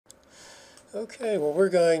Okay, well we're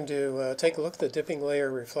going to take a look at the dipping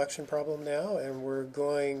layer reflection problem now, and we're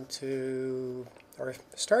going to, our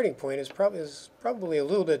starting point is probably a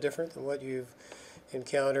little bit different than what you've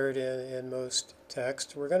encountered in most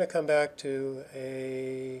text. We're going to come back to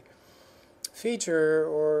a feature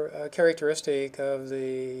or a characteristic of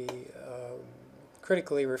the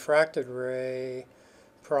critically refracted ray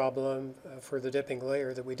problem for the dipping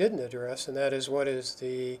layer that we didn't address, and that is what is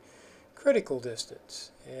the critical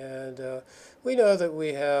distance. And we know that we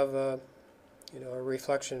have a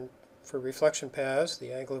reflection for reflection paths.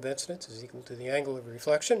 The angle of incidence is equal to the angle of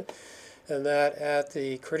reflection, and that at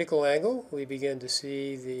the critical angle we begin to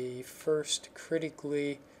see the first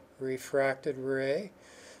critically refracted ray,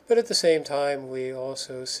 but at the same time we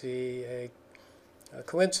also see a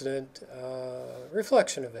coincident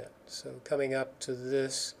reflection event. So coming up to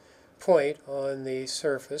this point on the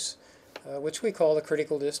surface, which we call the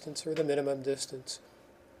critical distance or the minimum distance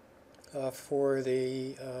for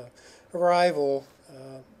the arrival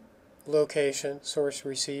location, source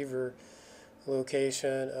receiver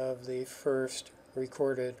location of the first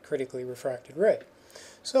recorded critically refracted ray.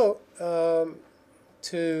 So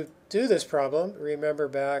to do this problem, remember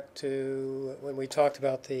back to when we talked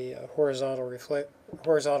about the horizontal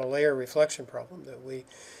layer reflection problem, that we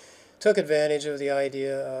took advantage of the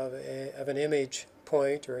idea of an image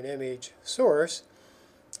point or an image source,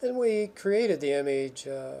 and we created the image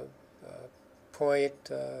point.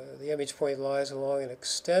 The image point lies along an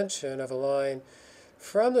extension of a line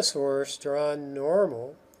from the source drawn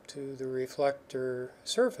normal to the reflector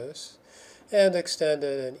surface and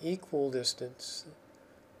extended an equal distance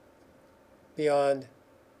beyond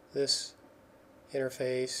this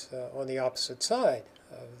interface on the opposite side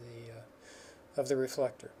of the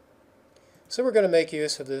reflector. So we're going to make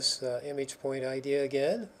use of this image point idea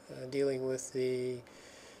again, dealing with the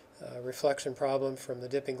reflection problem from the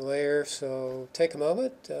dipping layer. So take a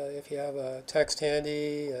moment. If you have a text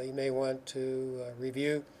handy, you may want to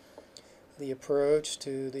review the approach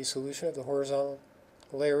to the solution of the horizontal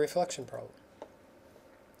layer reflection problem.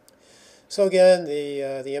 So again,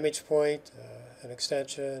 the image point, an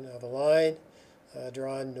extension of a line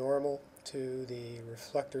drawn normal to the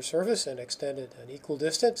reflector surface and extended an equal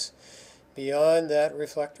distance beyond that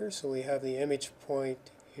reflector. So we have the image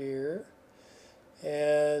point here,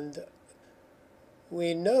 and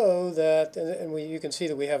we know that, you can see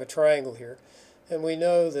that we have a triangle here, and we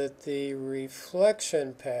know that the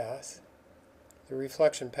reflection path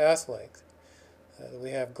length that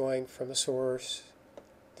we have going from the source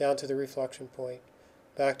down to the reflection point,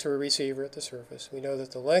 back to a receiver at the surface, we know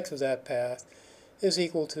that the length of that path is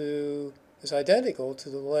identical to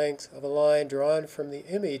the length of a line drawn from the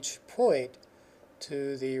image point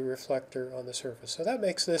to the reflector on the surface. So that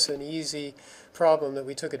makes this an easy problem that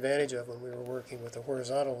we took advantage of when we were working with the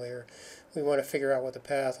horizontal layer. We want to figure out what the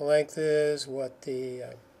path length is, what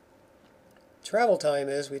the travel time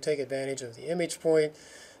is. We take advantage of the image point.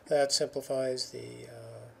 That simplifies the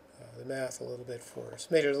math a little bit for us.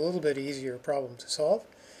 Made it a little bit easier problem to solve.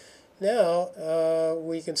 Now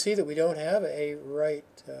we can see that we don't have a right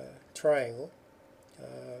triangle.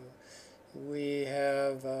 We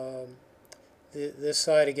have this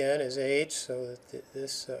side again is h, so that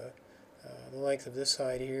the length of this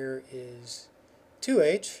side here is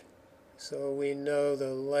 2h. So we know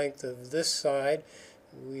the length of this side.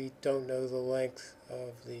 We don't know the length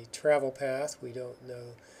of the travel path. We don't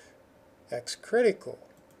know x critical.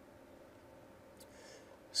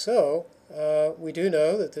 So we do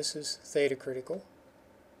know that this is theta critical,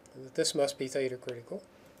 and that this must be theta critical.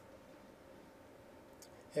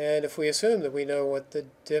 And if we assume that we know what the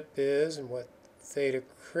dip is and what theta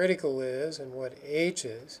critical is and what h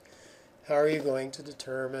is, how are you going to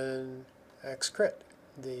determine x crit,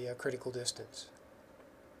 the critical distance?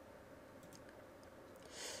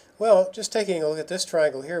 Well, just taking a look at this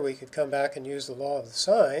triangle here, we could come back and use the law of the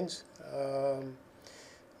sines.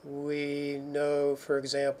 We know, for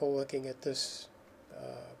example, looking at this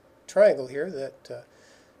triangle here, that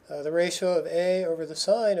the ratio of A over the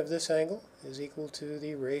sine of this angle is equal to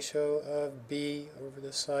the ratio of B over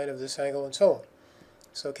the sine of this angle, and so on.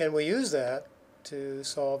 So can we use that to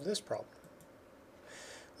solve this problem?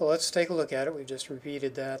 Well, let's take a look at it. We've just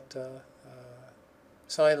repeated that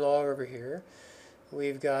sine law over here.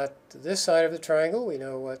 We've got this side of the triangle. We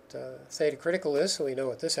know what theta critical is, so we know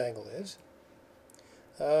what this angle is.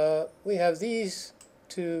 We have these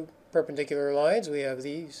two perpendicular lines. We have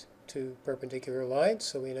these two perpendicular lines,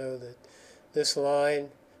 so we know that this line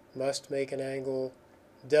must make an angle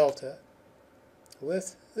delta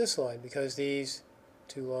with this line because these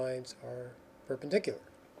two lines are perpendicular.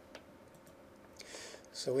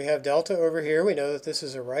 So we have delta over here. We know that this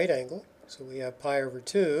is a right angle, So we have pi over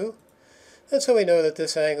 2. And so we know that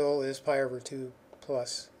this angle is pi over 2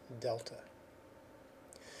 plus delta.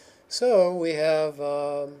 So we have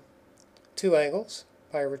two angles,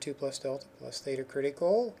 pi over 2 plus delta plus theta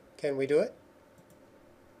critical. Can we do it?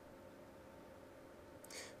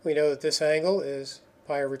 We know that this angle is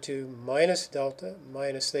pi over 2 minus delta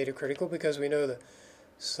minus theta critical because we know the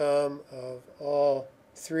sum of all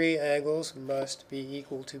three angles must be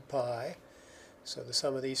equal to pi. So the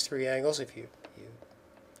sum of these three angles, if you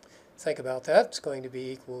think about that, it's going to be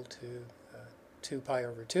equal to 2 pi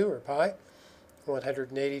over 2, or pi,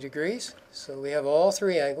 180 degrees. So we have all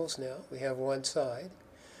three angles now. We have one side.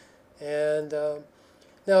 And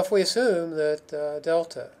now if we assume that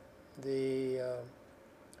delta, the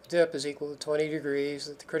dip, is equal to 20 degrees,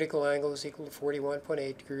 that the critical angle is equal to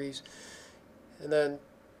 41.8 degrees, and then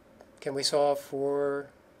can we solve for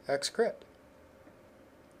x crit?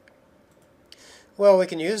 Well, we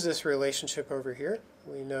can use this relationship over here.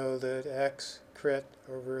 We know that x crit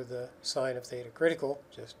over the sine of theta critical,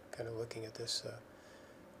 just kind of looking at this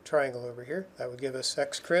triangle over here, that would give us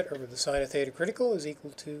x crit over the sine of theta critical is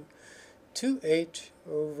equal to 2h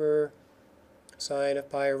over sine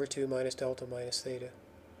of pi over 2 minus delta minus theta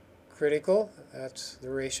critical. That's the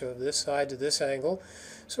ratio of this side to this angle.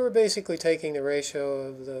 So we're basically taking the ratio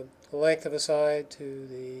of the length of a side to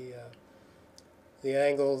the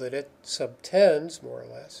angle that it subtends, more or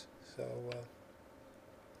less.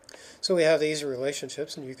 So we have these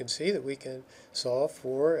relationships, and you can see that we can solve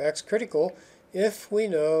for x critical if we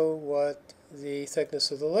know what the thickness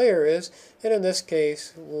of the layer is. And in this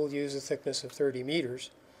case, we'll use a thickness of 30 meters.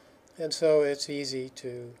 And so it's easy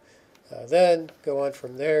to then go on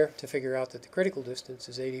from there to figure out that the critical distance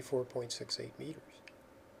is 84.68 meters.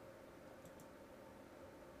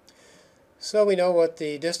 So we know what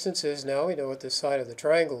the distance is now. We know what this side of the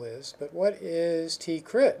triangle is. But what is t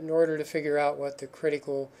crit in order to figure out what the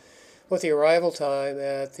arrival time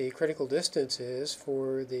at the critical distance is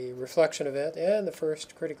for the reflection event and the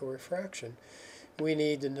first critical refraction? We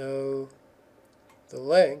need to know the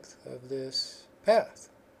length of this path.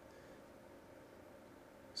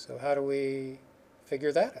 So how do we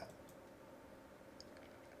figure that out?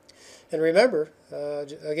 And remember,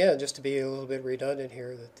 again, just to be a little bit redundant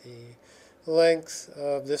here, that the length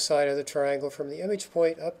of this side of the triangle from the image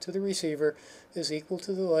point up to the receiver is equal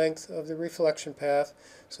to the length of the reflection path.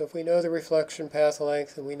 So if we know the reflection path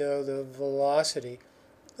length and we know the velocity,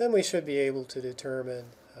 then we should be able to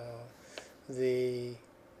determine the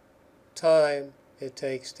time it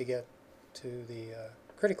takes to get to the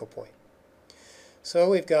critical point. So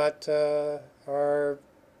we've got our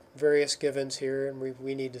various givens here, and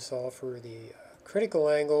we need to solve for the critical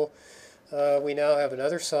angle. We now have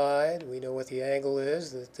another side. We know what the angle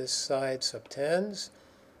is that this side subtends.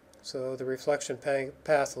 So the reflection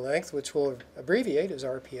path length, which we'll abbreviate as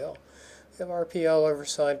RPL. We have RPL over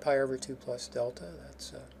sine pi over 2 plus delta.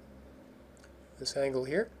 That's this angle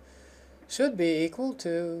here. Should be equal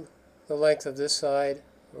to the length of this side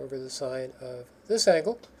over the sine of this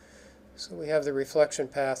angle. So we have the reflection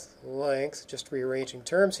path length, just rearranging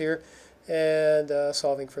terms here, and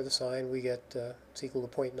solving for the sine, we get it's equal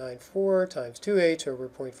to 0.94 times 2h over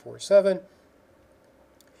 0.47.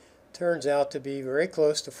 Turns out to be very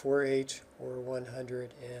close to 4h, or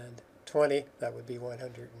 120. That would be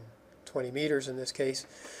 120 meters in this case.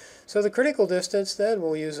 So the critical distance, then,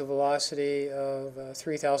 we'll use a velocity of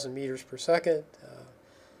 3,000 meters per second.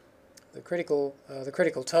 The critical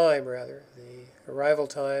time, rather, the arrival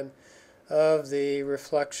time of the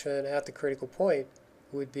reflection at the critical point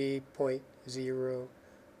would be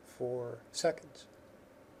 0.04 seconds.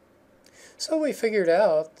 So we figured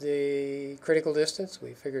out the critical distance,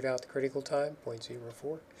 we figured out the critical time,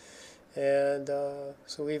 0.04, and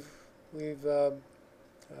so we've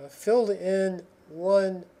filled in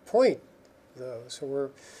one point, though, so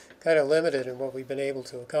we're kind of limited in what we've been able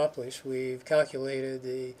to accomplish. We've calculated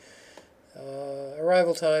the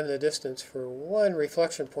arrival time and the distance for one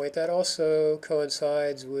reflection point. That also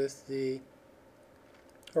coincides with the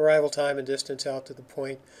arrival time and distance out to the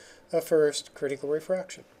point of first critical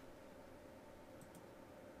refraction.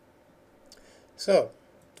 So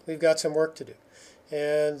we've got some work to do,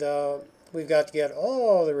 and we've got to get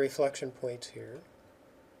all the reflection points here,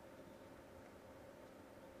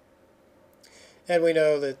 and we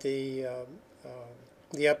know that the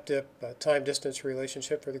up-dip time-distance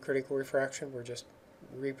relationship for the critical refraction, we're just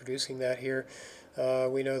reproducing that here.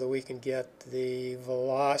 We know that we can get the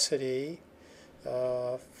velocity,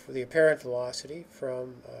 for the apparent velocity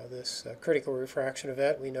from this critical refraction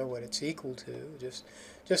event. We know what it's equal to, just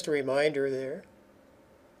a reminder there.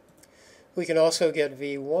 We can also get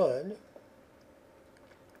V1,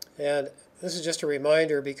 And this is just a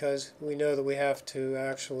reminder because we know that we have to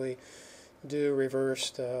actually do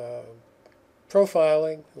reversed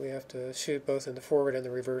profiling. We have to shoot both in the forward and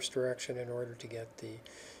the reverse direction in order to get the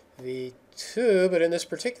V2, but in this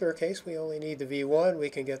particular case we only need the V1.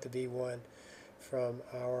 We can get the V1 from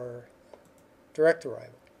our direct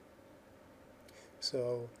arrival.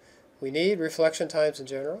 So we need reflection times in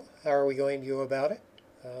general. How are we going to go about it?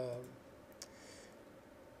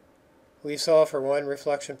 We saw for one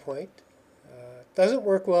reflection point. Doesn't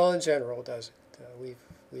work well in general, does it?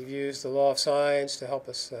 We've used the law of sines to help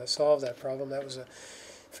us solve that problem. That was a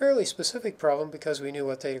fairly specific problem because we knew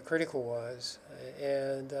what theta critical was.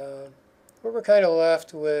 And we were kind of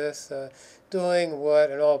left with doing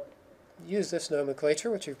what, and I'll use this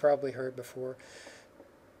nomenclature, which you've probably heard before,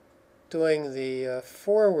 doing the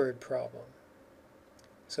forward problem.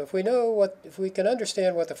 So if we can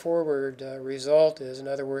understand what the forward result is, in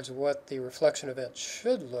other words, what the reflection event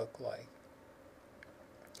should look like,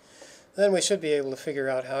 then we should be able to figure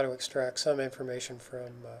out how to extract some information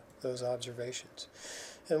from those observations.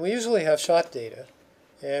 And we usually have shot data,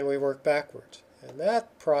 and we work backwards. And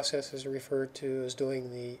that process is referred to as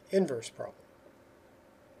doing the inverse problem.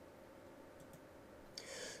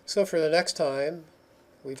 So for the next time,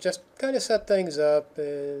 we've just kind of set things up,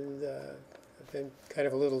 and been kind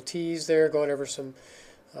of a little tease there, going over some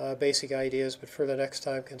basic ideas. But for the next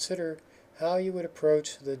time, consider how you would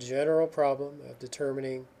approach the general problem of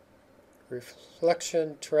determining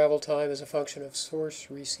reflection travel time as a function of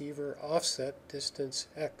source-receiver offset distance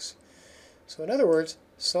x. So in other words,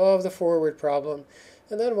 solve the forward problem,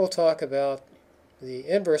 and then we'll talk about the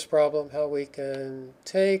inverse problem, how we can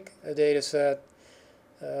take a data set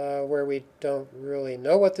where we don't really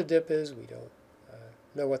know what the dip is, we don't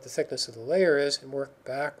know what the thickness of the layer is, and work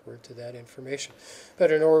backward to that information.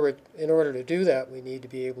 But in order to do that, we need to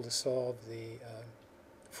be able to solve the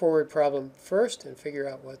forward problem first and figure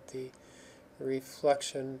out what the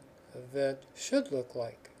reflection event should look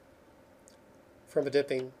like from a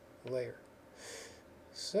dipping layer.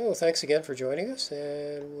 So thanks again for joining us,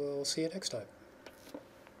 and we'll see you next time.